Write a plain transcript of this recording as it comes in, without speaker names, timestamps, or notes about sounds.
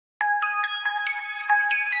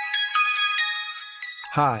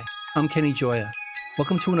Hi, I'm Kenny Joya.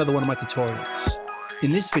 Welcome to another one of my tutorials.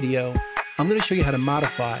 In this video, I'm going to show you how to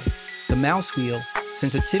modify the mouse wheel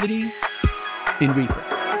sensitivity in Reaper.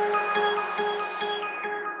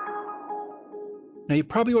 Now you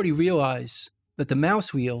probably already realize that the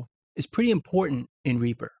mouse wheel is pretty important in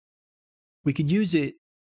Reaper. We could use it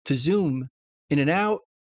to zoom in and out,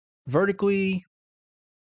 vertically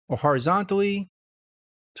or horizontally,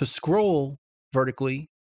 to scroll vertically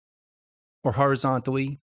or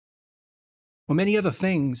horizontally, or many other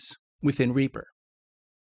things within Reaper.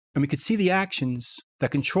 And we could see the actions that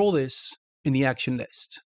control this in the action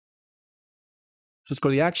list. So let's go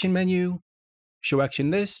to the action menu, show action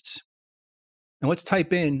lists, and let's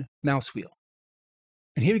type in mouse wheel.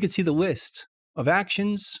 And here we can see the list of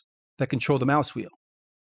actions that control the mouse wheel.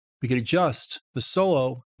 We could adjust the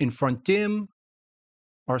solo in front dim,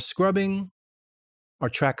 our scrubbing, our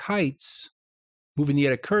track heights, moving the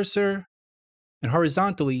edit cursor, and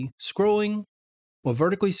horizontally scrolling, or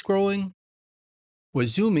vertically scrolling, or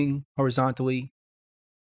zooming horizontally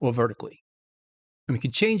or vertically. And we can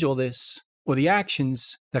change all this, or the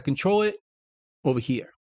actions that control it, over here.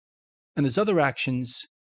 And there's other actions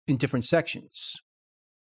in different sections,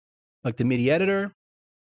 like the MIDI editor,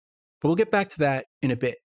 but we'll get back to that in a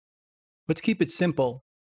bit. Let's keep it simple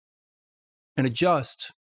and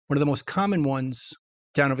adjust one of the most common ones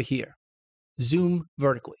down over here, zoom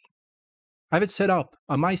vertically. I have it set up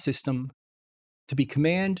on my system to be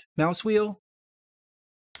Command mouse wheel.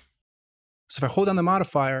 So if I hold down the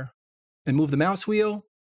modifier and move the mouse wheel,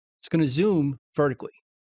 it's going to zoom vertically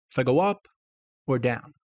if I go up or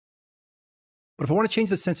down. But if I want to change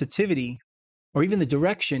the sensitivity or even the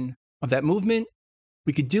direction of that movement,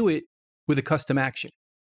 we could do it with a custom action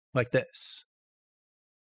like this.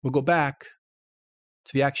 We'll go back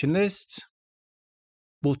to the action list.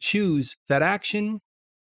 We'll choose that action,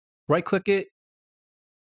 right-click it,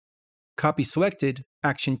 copy selected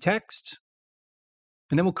action text,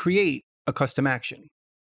 and then we'll create a custom action,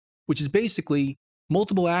 which is basically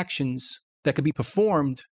multiple actions that could be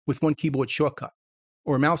performed with one keyboard shortcut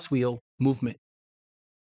or a mouse wheel movement.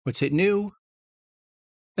 Let's hit new,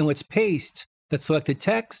 and let's paste that selected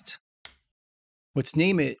text. Let's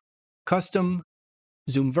name it custom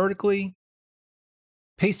zoom vertically,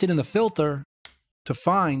 paste it in the filter to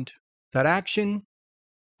find that action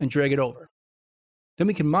and drag it over. Then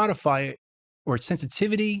we can modify it or its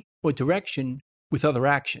sensitivity or direction with other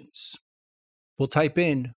actions. We'll type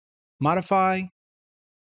in modify,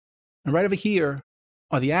 and right over here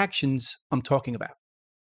are the actions I'm talking about.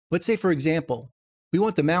 Let's say, for example, we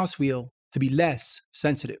want the mouse wheel to be less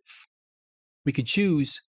sensitive. We could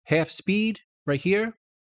choose half speed right here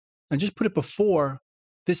and just put it before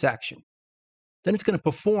this action. Then it's going to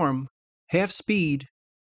perform half speed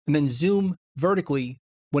and then zoom vertically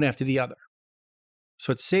one after the other.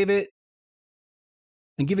 So let's save it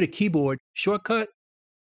and give it a keyboard shortcut.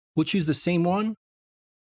 We'll choose the same one.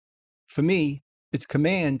 For me, it's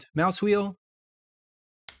Command mouse wheel,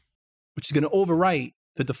 which is going to overwrite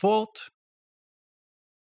the default.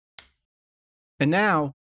 And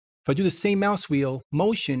now, if I do the same mouse wheel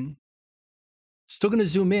motion, it's still going to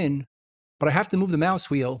zoom in, but I have to move the mouse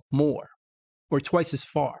wheel more, or twice as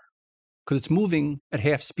far, because it's moving at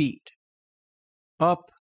half speed, up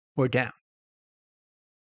or down.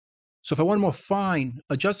 So if I want a more fine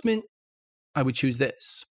adjustment, I would choose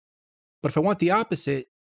this. But if I want the opposite,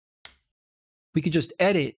 we could just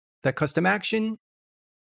edit that custom action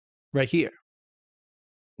right here.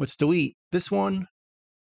 Let's delete this one,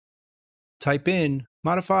 type in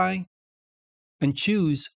modify, and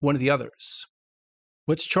choose one of the others.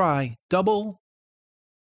 Let's try double,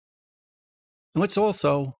 and let's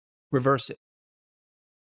also reverse it.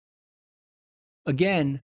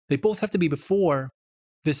 Again, they both have to be before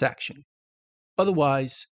this action.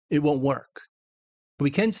 Otherwise, it won't work. But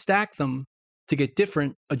we can stack them to get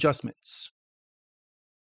different adjustments.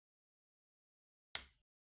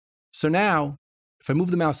 So now, if I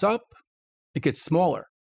move the mouse up, it gets smaller.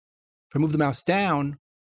 If I move the mouse down,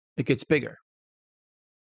 it gets bigger.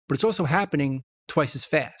 But it's also happening twice as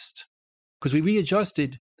fast because we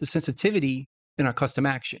readjusted the sensitivity in our custom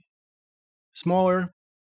action. Smaller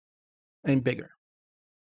and bigger.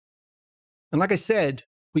 And like I said,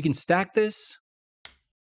 we can stack this.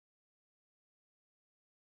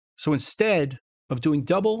 So instead of doing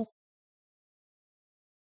double,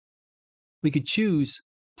 we could choose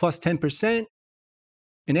plus 10%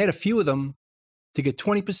 and add a few of them to get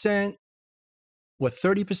 20% or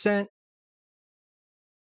 30%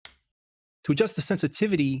 to adjust the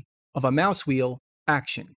sensitivity of a mouse wheel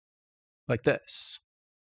action, like this.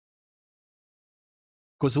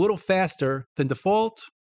 Goes a little faster than default,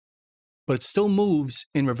 but it still moves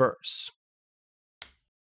in reverse.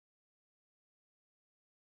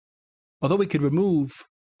 Although we could remove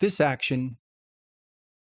this action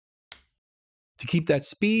to keep that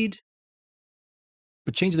speed,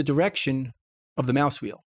 but change the direction of the mouse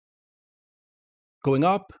wheel. Going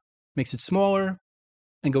up makes it smaller,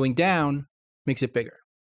 and going down makes it bigger.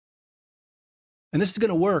 And this is going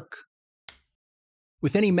to work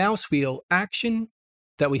with any mouse wheel action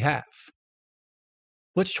that we have.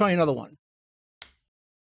 Let's try another one.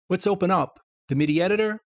 Let's open up the MIDI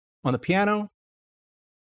editor on the piano.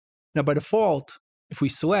 Now by default, if we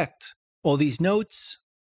select all these notes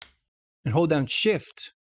and hold down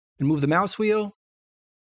Shift and move the mouse wheel,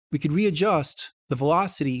 we could readjust the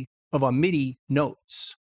velocity of our MIDI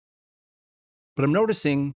notes. But I'm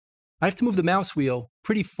noticing I have to move the mouse wheel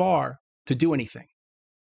pretty far to do anything.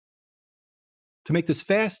 To make this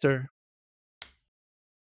faster,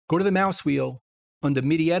 go to the mouse wheel under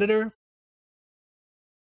MIDI editor,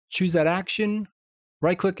 choose that action,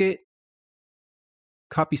 right-click it,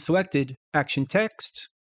 copy selected action text,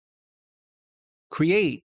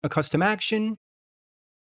 create a custom action,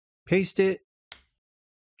 paste it,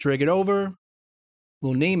 drag it over,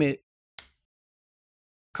 we'll name it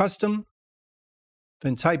custom,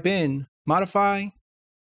 then type in modify.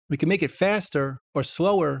 We can make it faster or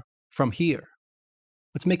slower from here.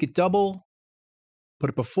 Let's make it double, put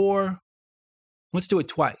it before, let's do it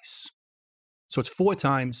twice. So it's 4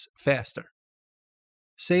 times faster.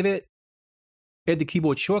 Save it, add the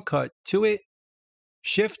keyboard shortcut to it,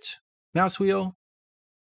 Shift, mouse wheel,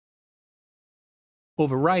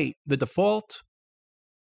 overwrite the default.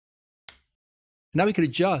 Now we could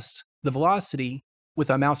adjust the velocity with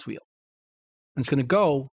our mouse wheel. And it's going to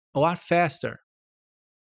go a lot faster,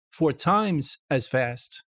 4 times as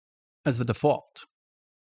fast as the default.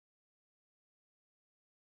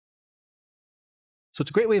 So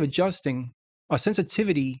it's a great way of adjusting our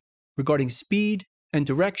sensitivity regarding speed and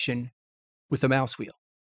direction with the mouse wheel.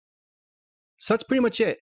 So that's pretty much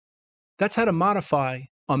it. That's how to modify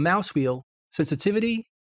our mouse wheel sensitivity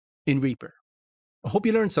in Reaper. I hope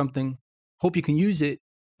you learned something, hope you can use it,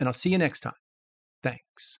 and I'll see you next time.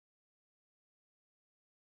 Thanks.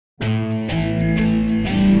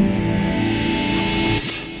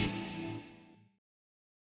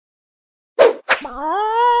 Bye.